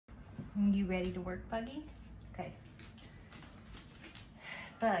You ready to work, Buggy? Okay.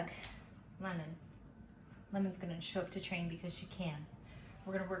 Bug, Lemon. Lemon's gonna show up to train because she can.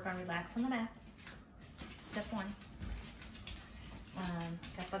 We're gonna work on relax on the mat. Step one.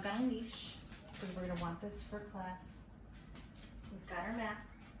 Got Bug on a leash because we're gonna want this for class. We've got our mat.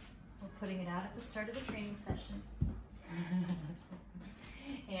 We're putting it out at the start of the training session.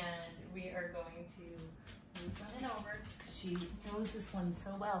 And we are going to move on and over. She knows this one so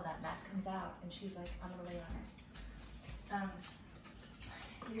well, that mat comes out and she's like, I'm gonna lay on it.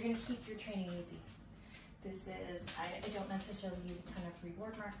 You're gonna keep your training easy. This is, I don't necessarily use a ton of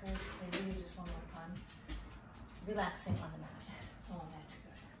reward markers because I really just want to work on relaxing on the mat. Oh, that's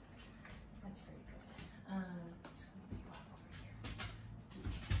good. That's very good. Just gonna move you up over here.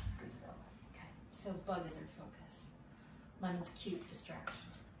 Good girl. Okay, so Bug is our focus. Lemon's cute distraction.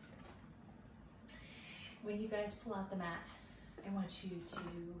 When you guys pull out the mat, I want you to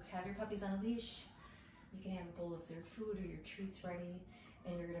have your puppies on a leash. You can have a bowl of their food or your treats ready,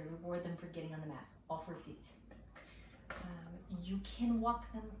 and you're gonna reward them for getting on the mat, all 4 feet. You can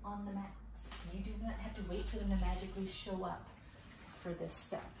walk them on the mats. You do not have to wait for them to magically show up for this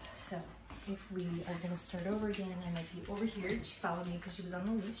step. So if we are gonna start over again, I might be over here. She followed me because she was on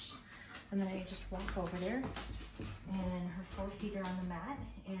the leash. And then I just walk over there and her 4 feet are on the mat,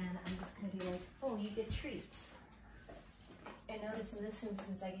 and I'm just gonna be like, oh, you get treats. And notice in this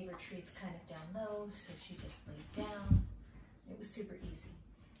instance, I gave her treats kind of down low, so she just laid down. It was super easy.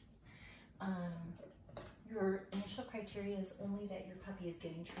 Your initial criteria is only that your puppy is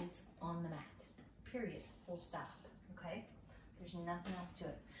getting treats on the mat, period, full stop, okay? There's nothing else to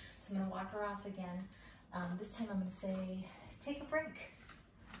it. So I'm gonna walk her off again. This time I'm gonna say, take a break.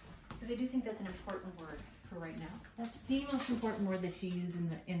 Because I do think that's an important word for right now. That's the most important word that you use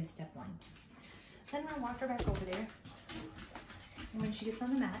in step one. Then I'm gonna walk her back over there. And when she gets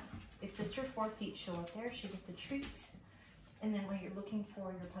on the mat, if just her 4 feet show up there, she gets a treat. And then what you're looking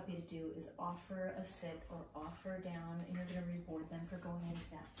for your puppy to do is offer a sit or offer down, and you're gonna reward them for going into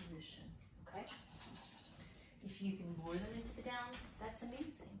that position, okay? If you can lure them into the down, that's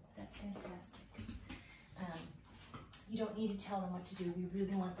amazing. That's fantastic. You don't need to tell them what to do. We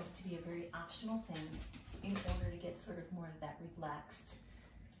really want this to be a very optional thing in order to get sort of more of that relaxed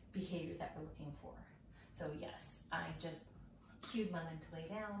behavior that we're looking for. So yes, I just cued Lemon to lay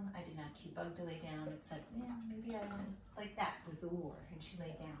down. I did not cue Bug to lay down, except, yeah, maybe I went like that with the lure and she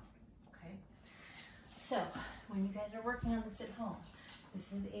laid down, okay? So when you guys are working on this at home,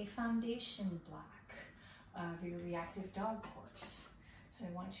 this is a foundation block of your reactive dog course. So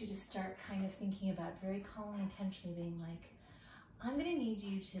I want you to start kind of thinking about very calmly, intentionally being like, I'm gonna need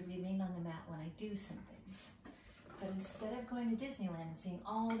you to remain on the mat when I do some things. But instead of going to Disneyland and seeing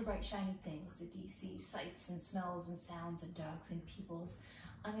all the bright shiny things, the DC sights and smells and sounds and dogs and peoples,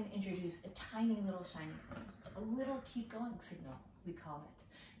 I'm gonna introduce a tiny little shiny thing, a little keep going signal, we call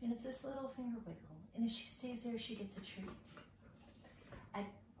it. And it's this little finger wiggle. And if she stays there, she gets a treat. At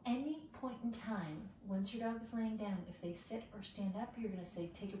any point in time, once your dog is laying down, if they sit or stand up, you're gonna say,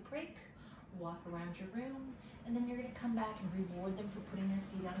 take a break, walk around your room, and then you're gonna come back and reward them for putting their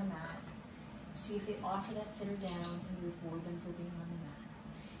feet on the mat. See if they offer that sitter down and reward them for being on the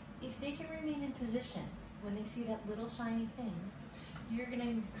mat. If they can remain in position when they see that little shiny thing, you're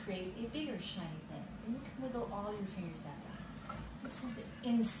gonna create a bigger shiny thing. And you can wiggle all your fingers at that. This is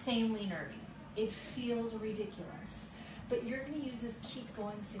insanely nerdy. It feels ridiculous. But you're gonna use this keep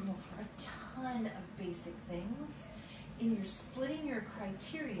going signal for a ton of basic things, and you're splitting your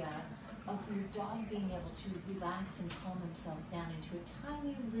criteria of your dog being able to relax and calm themselves down into a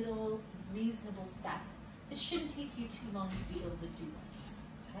tiny little reasonable step. It shouldn't take you too long to be able to do this,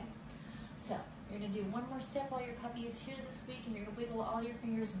 okay? So you're gonna do one more step while your puppy is here this week, and you're gonna wiggle all your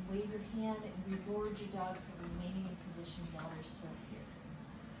fingers and wave your hand and reward your dog for remaining in position while they're still here.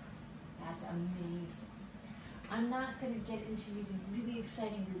 That's amazing. I'm not going to get into using really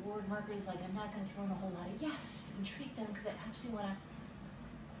exciting reward markers, like I'm not going to throw in a whole lot of yes and treat them, because I actually want to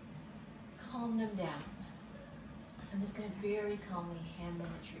calm them down. So I'm just going to very calmly hand them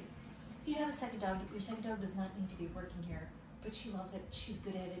a treat. If you have a second dog, your second dog does not need to be working here, but she loves it, she's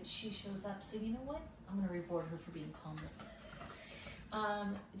good at it, she shows up, so you know what? I'm going to reward her for being calm with this.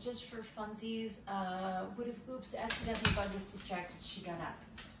 Just for funsies, what if, oops, accidentally Bug was distracted, she got up.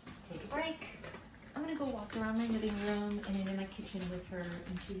 Take a break. I'm gonna go walk around my living room and into my kitchen with her,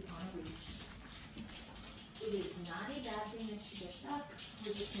 and she's on a leash. It is not a bad thing that she gets up.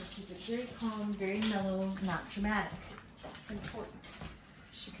 We're just gonna keep it very calm, very mellow, not dramatic. That's important.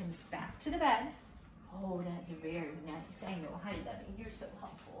 She comes back to the bed. Oh, that's a very nice angle. Hi, Debbie, you're so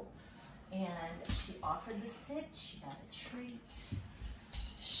helpful. And she offered the sit. She got a treat.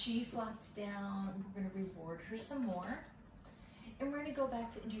 She flopped down. We're going to reward her some more. And we're going to go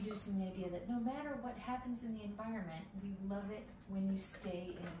back to introducing the idea that no matter what happens in the environment, we love it when you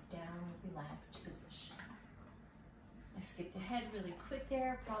stay in a down, relaxed position. I skipped ahead really quick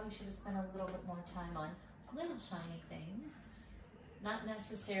there. Probably should have spent a little bit more time on little shiny thing. Not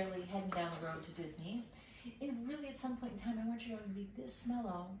necessarily heading down the road to Disney. And really at some point in time, I want you all to be this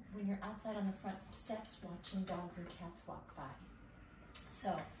mellow when you're outside on the front steps watching dogs and cats walk by.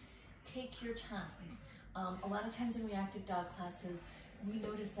 So take your time. A lot of times in reactive dog classes, we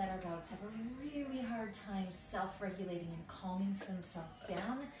notice that our dogs have a really hard time self-regulating and calming themselves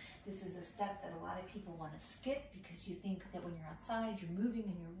down. This is a step that a lot of people want to skip because you think that when you're outside, you're moving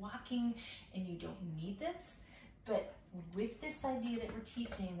and you're walking and you don't need this. But with this idea that we're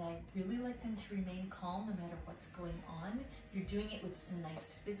teaching, that I really like them to remain calm no matter what's going on, you're doing it with some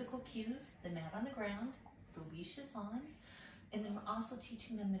nice physical cues, the mat on the ground, the leash is on, and then we're also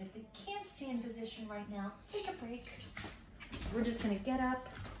teaching them that if they can't stay in position right now, take a break. We're just gonna get up,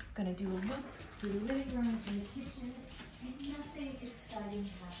 gonna do a loop through the living room and the kitchen, and nothing exciting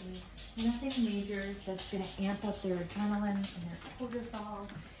happens, nothing major that's gonna amp up their adrenaline and their cortisol,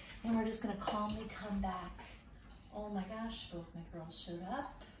 and we're just gonna calmly come back. Oh my gosh, both my girls showed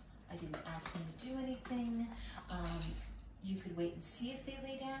up. I didn't ask them to do anything. You could wait and see if they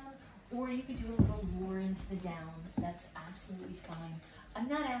lay down, or you could do a little lure into the down. That's absolutely fine. I'm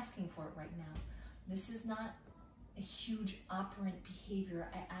not asking for it right now. This is not a huge operant behavior.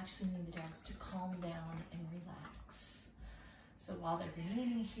 I actually need the dogs to calm down and relax. So while they're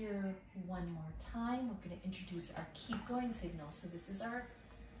remaining here one more time, we're going to introduce our keep going signal. So this is our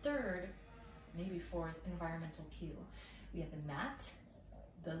third, maybe fourth environmental cue. We have the mat,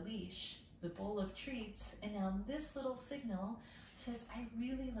 the leash, the bowl of treats, and now this little signal says, I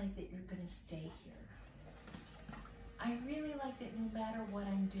really like that you're going to stay here. I really like that no matter what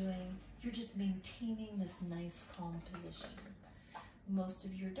I'm doing, you're just maintaining this nice, calm position. Most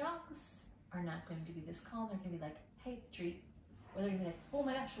of your dogs are not going to be this calm. They're going to be like, hey, treat. Or they're going to be like, oh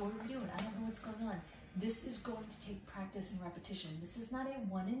my gosh, what are we doing? I don't know what's going on. This is going to take practice and repetition. This is not a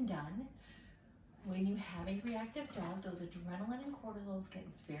one and done. When you have a reactive dog, those adrenaline and cortisols get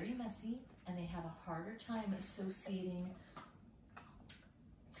very messy and they have a harder time associating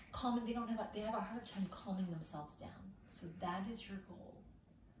calming. They have a hard time calming themselves down. So that is your goal.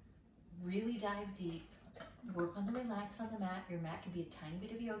 Really dive deep, work on the relax on the mat. Your mat could be a tiny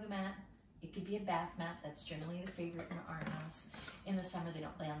bit of yoga mat. It could be a bath mat. That's generally the favorite in our house. In the summer, they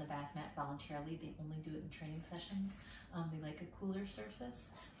don't lay on the bath mat voluntarily. They only do it in training sessions. They like a cooler surface.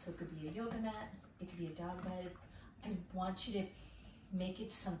 So it could be a yoga mat. It could be a dog bed. I want you to make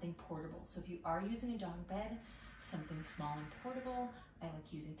it something portable. So if you are using a dog bed, something small and portable. I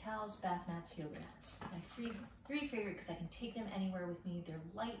like using towels, bath mats, yoga mats. My three favorite because I can take them anywhere with me. They're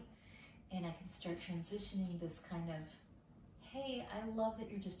light and I can start transitioning this kind of, hey, I love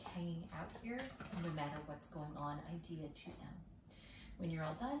that you're just hanging out here no matter what's going on idea to them. When you're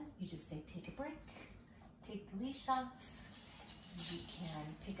all done, you just say, take a break, take the leash off. You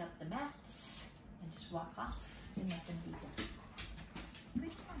can pick up the mats and just walk off and let them be done.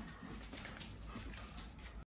 Good job.